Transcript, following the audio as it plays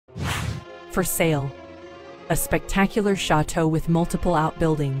For sale. A spectacular chateau with multiple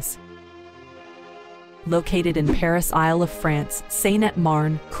outbuildings. Located in Paris, Isle of France,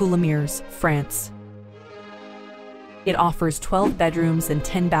 Seine-et-Marne, Coulommiers, France. It offers 12 bedrooms and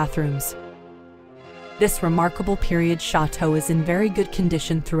 10 bathrooms. This remarkable period chateau is in very good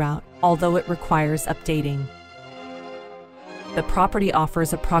condition throughout, although it requires updating. The property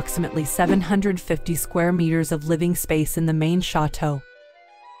offers approximately 750 square meters of living space in the main chateau,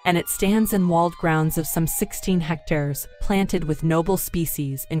 and it stands in walled grounds of some 16 hectares, planted with noble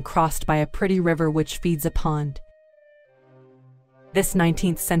species and crossed by a pretty river which feeds a pond. This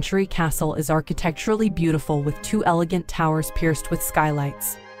 19th century castle is architecturally beautiful with 2 elegant towers pierced with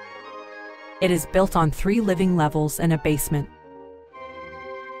skylights. It is built on 3 living levels and a basement.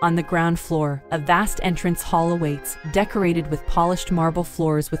 On the ground floor, a vast entrance hall awaits, decorated with polished marble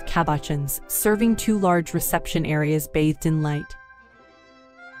floors with cabochons, serving 2 large reception areas bathed in light.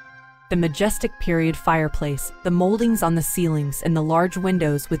 The majestic period fireplace, the moldings on the ceilings, and the large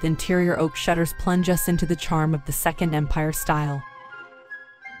windows with interior oak shutters plunge us into the charm of the Second Empire style.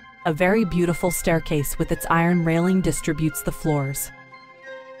 A very beautiful staircase with its iron railing distributes the floors.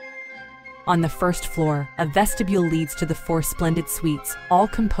 On the first floor, a vestibule leads to the 4 splendid suites, all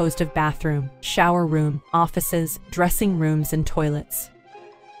composed of bathroom, shower room, offices, dressing rooms, and toilets.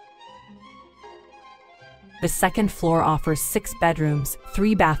 The second floor offers 6 bedrooms,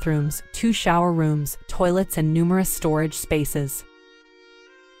 3 bathrooms, 2 shower rooms, toilets, and numerous storage spaces.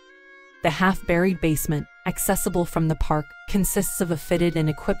 The half-buried basement, accessible from the park, consists of a fitted and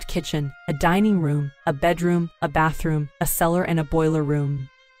equipped kitchen, a dining room, a bedroom, a bathroom, a cellar, and a boiler room.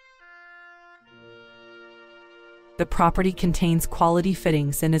 The property contains quality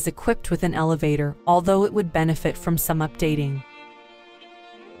fittings and is equipped with an elevator, although it would benefit from some updating.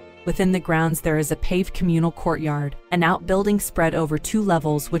 Within the grounds there is a paved communal courtyard, an outbuilding spread over 2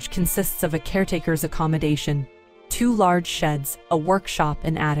 levels which consists of a caretaker's accommodation, 2 large sheds, a workshop,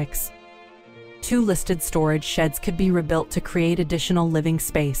 and attics. 2 listed storage sheds could be rebuilt to create additional living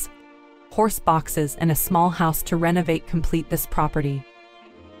space. Horse boxes and a small house to renovate complete this property.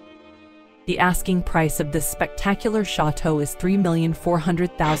 The asking price of this spectacular chateau is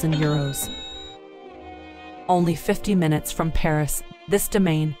 €3,400,000. Only 50 minutes from Paris, this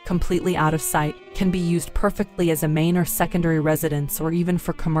domain, completely out of sight, can be used perfectly as a main or secondary residence or even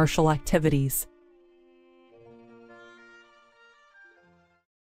for commercial activities.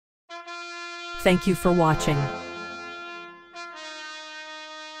 Thank you for watching.